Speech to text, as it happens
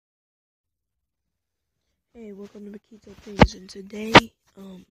Hey, welcome to Makito Things, and today,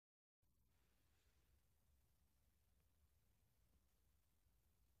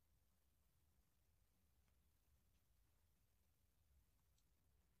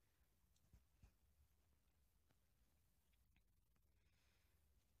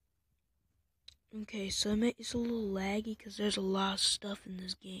 okay, so it's a little laggy because there's a lot of stuff in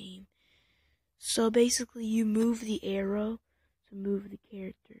this game. So basically, you move the arrow to move the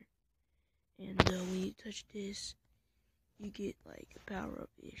character, and when you touch this, you get like a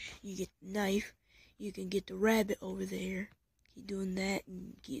power-up-ish. You get the knife, you can get the rabbit over there, keep doing that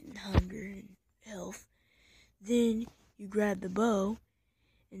and getting hunger and health. Then you grab the bow,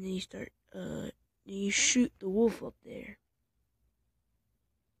 and then you start, then you shoot the wolf up there.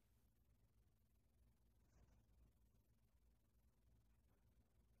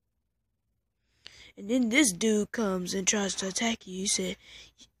 And then this dude comes and tries to attack you. He said,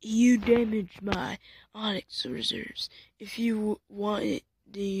 "You damaged my onyx reserves. If you wanted,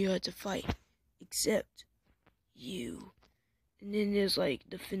 then you had to fight. Except you." And then there's like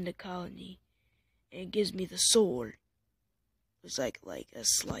defend the colony, and it gives me the sword. It's like a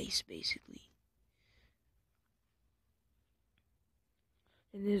slice basically.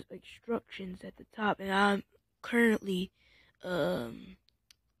 And there's instructions at the top, and I'm currently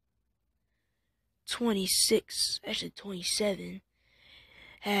 26, actually 27.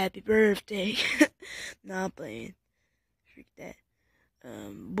 Happy birthday. Nah, I'm playing. Freak that.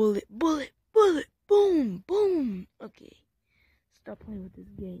 Bullet, bullet, bullet, boom, boom. Okay. Stop playing with this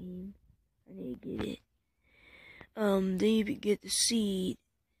game. I need to get it. Then you get the seed.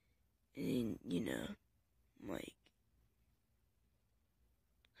 And, like.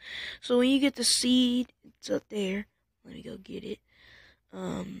 So when you get the seed, it's up there. Let me go get it.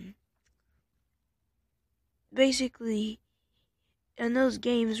 Basically, and those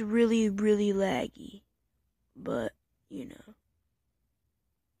games really, really laggy. But,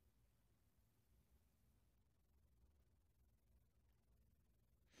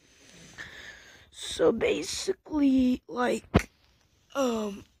 So basically,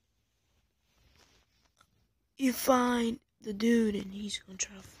 you find the dude and he's gonna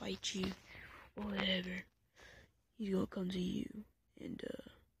try to fight you or whatever. He's gonna come to you and,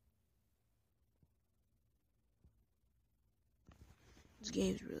 this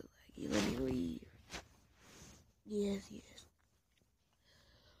game's really laggy. Let me leave. Yes.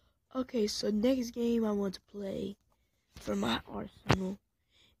 Okay, so next game I want to play for my arsenal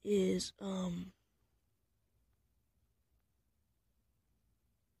is,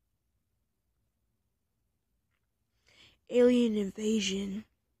 Alien Invasion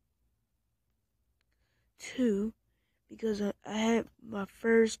 2, because I have my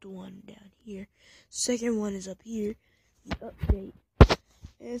first one down here. Second one is up here, the update.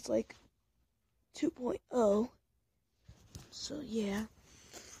 And it's like 2.0. So yeah.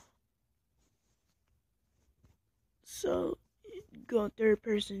 So go third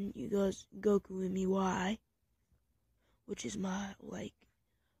person, you go Goku and Miwai, which is my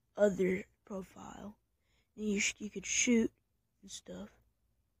other profile. And you could shoot and stuff.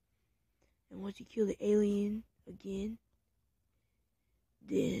 And once you kill the alien again,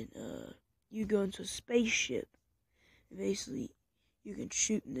 then you go into a spaceship. And basically, you can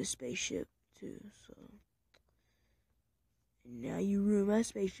shoot in the spaceship too. So, and now you ruin my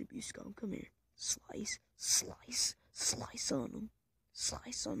spaceship, you scum. Come here, slice, slice, slice on them,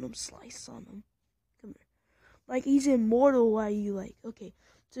 slice on them, slice on them. Come here. Like he's immortal. Why you okay?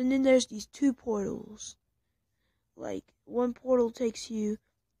 So then there's these two portals. Like one portal takes you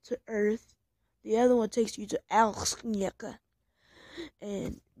to Earth, the other one takes you to Alsknyaka.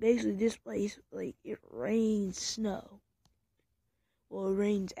 And basically this place, it rains snow. Well, it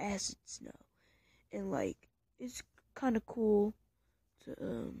rains acid snow. And it's kind of cool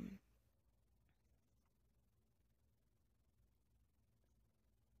to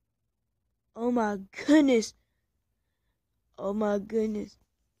oh my goodness. Oh my goodness.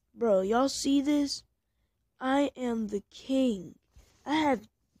 Bro, y'all see this? I am the king. I have,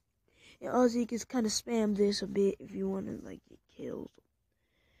 and also you can kind of spam this a bit if you want to get killed.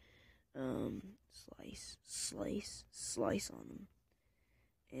 Slice, slice, slice on them.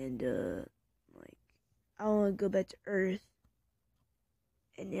 And I want to go back to Earth,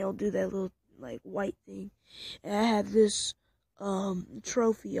 and they'll do that little white thing. And I have this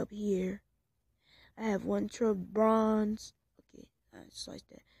trophy up here. I have one trophy, bronze. Okay, I sliced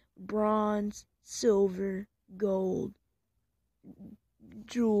that. Bronze, silver, gold,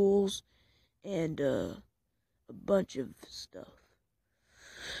 jewels, and a bunch of stuff.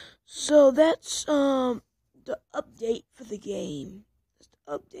 So that's the update for the game. That's the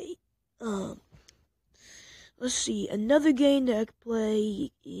update. let's see. Another game that I could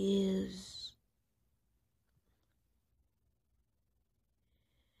play is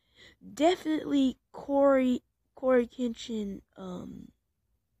definitely Cory Kenshin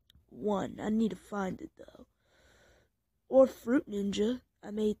 1. I need to find it though. Or Fruit Ninja. I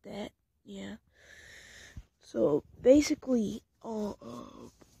made that. Yeah. So basically,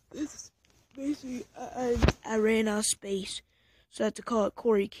 this basically I ran out of space, so I had to call it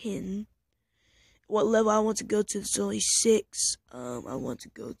Cory Ken. What level I want to go to? It's only 6. I want to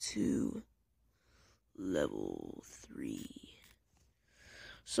go to level 3.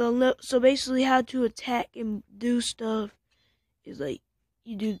 So basically, how to attack and do stuff is like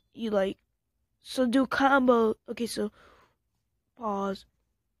you do combo. Okay, so pause.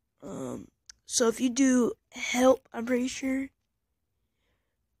 So if you do help, I'm pretty sure.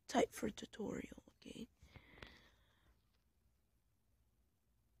 Type for tutorial. Okay.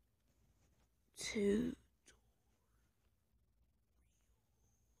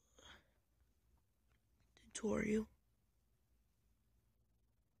 Tutorial.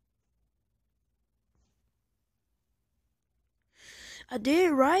 I did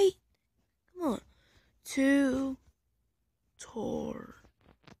it right. Come on. Tutorial.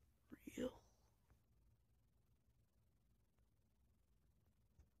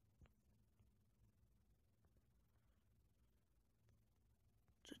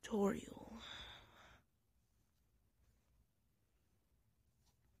 Tutorial.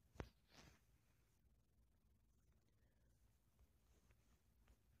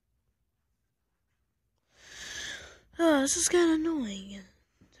 This is kind of annoying.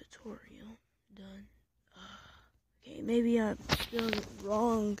 Tutorial. Done. Okay, maybe I'm spelling it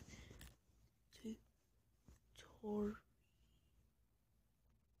wrong. Tutorial.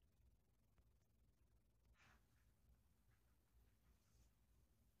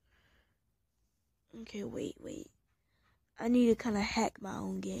 Okay, wait. I need to kind of hack my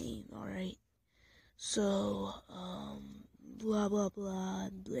own game, alright? So, blah, blah, blah,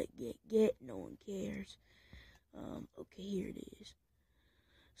 get, no one cares. Okay, here it is.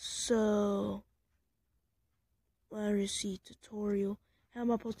 So, I receive tutorial. How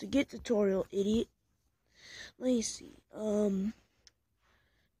am I supposed to get tutorial, idiot? Let me see. Type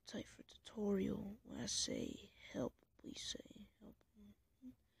for tutorial. When I say help, please say help.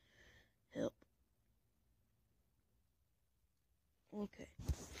 Help. Okay.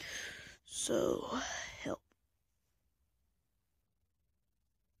 So, help.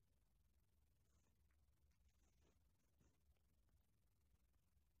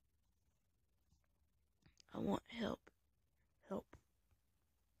 I want help. Help.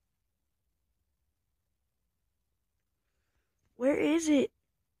 Where is it?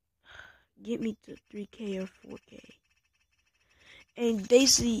 Get me to 3K or 4K. And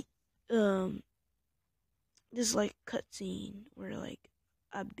basically, this like cutscene where like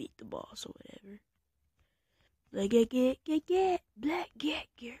I beat the boss or whatever. Like get black get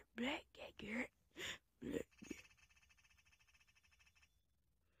black get.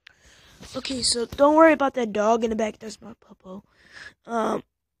 Okay, so don't worry about that dog in the back. That's my puppo.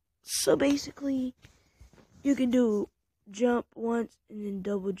 So basically, you can do jump once and then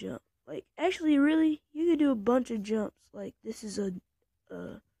double jump. Like, actually, really, you can do a bunch of jumps. Like, this is what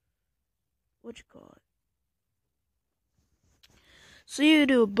you call it? So you can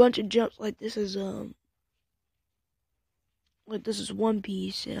do a bunch of jumps. Like this is One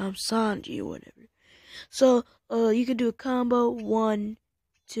Piece and I'm Sanji or whatever. So, you can do a combo 1,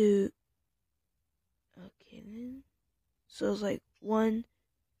 2. Okay, then. So it's like 1,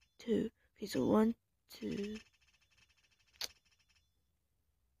 2. Okay, so 1, 2.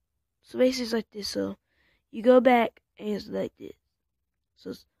 So basically it's like this. So you go back and it's like this.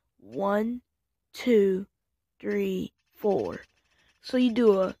 So it's 1, 2, 3, 4. So you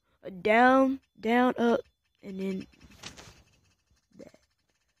do a down, down, up, and then that.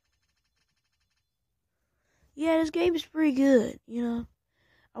 Yeah, this game is pretty good, you know.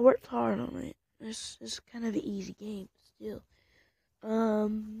 I worked hard on it. It's kind of an easy game, still.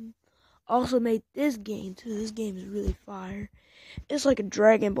 Also made this game too. This game is really fire. It's like a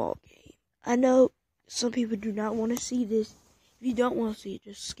Dragon Ball game. I know some people do not want to see this. If you don't want to see it,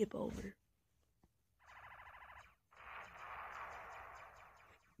 just skip over.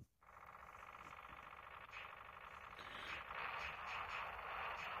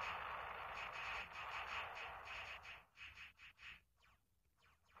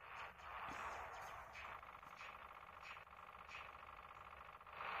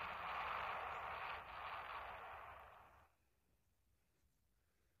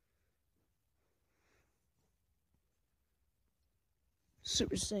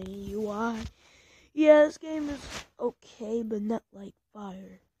 Super Saiyan UI. Yeah, this game is okay, but not like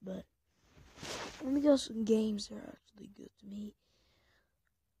fire. But let me go some games that are actually good to me.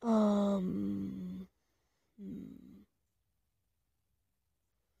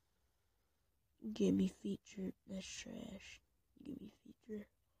 Give me feature. That's trash. Give me feature.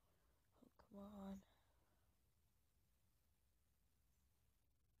 Oh, come on.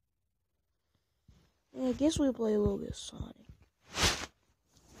 Yeah, I guess we'll play a little bit of Sonic.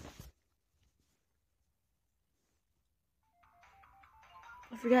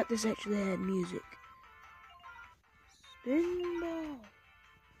 I forgot this actually had music. Spinball.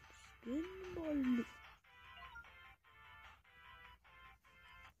 Spinball.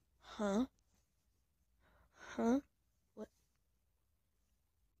 Huh? Huh? What?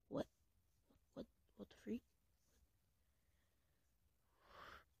 What? What the freak?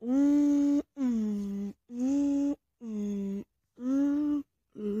 Mm, mm, mm, mm, mm,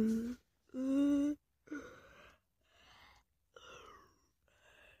 mm, mm.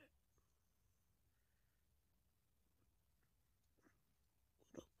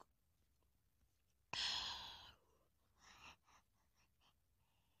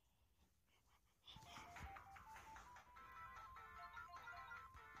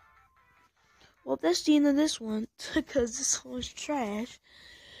 Well, that's the end of this one, because this one was trash.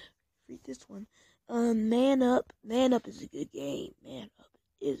 Read this one. Man Up. Man Up is a good game. Man Up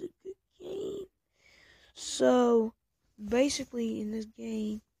is a good game. So, basically, in this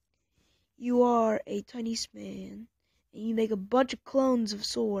game, you are a Chinese man, and you make a bunch of clones of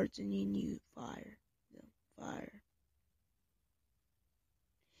swords, and then you fire. Fire.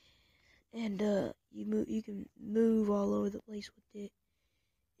 And, you can move all over the place with it,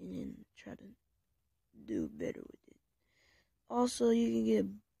 and then try to do better with it. Also, you can get a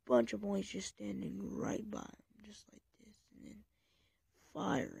bunch of points just standing right by them, just like this, and then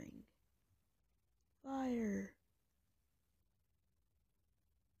firing. Fire.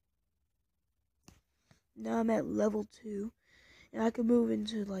 Now I'm at level 2, and I can move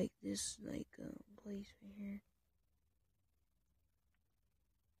into like this place right here.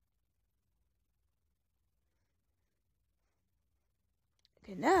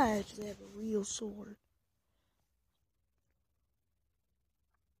 Okay, now I actually have a real sword.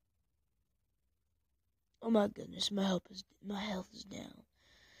 Oh my goodness, my health is down.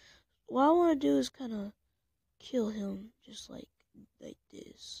 What I want to do is kind of kill him, just like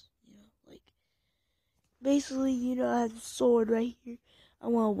this, like basically, I have a sword right here. I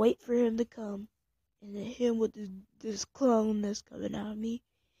want to wait for him to come, and then him with this clone that's coming out of me.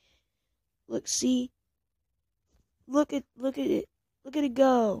 Look, see, look at it, look at it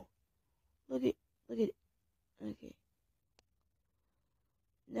go, look at it. Okay,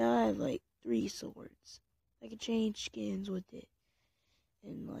 now I have like 3 swords. I can change skins with it,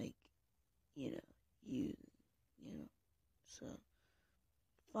 and like, you know, you know, so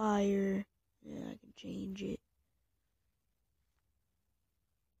fire. Yeah, I can change it.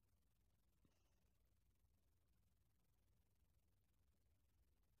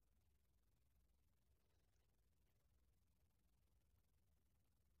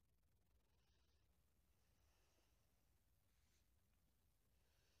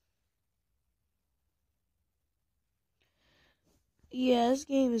 Yeah, this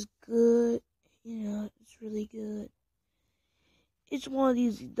game is good. It's really good. It's one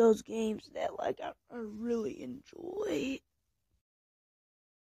of those games that like I really enjoy.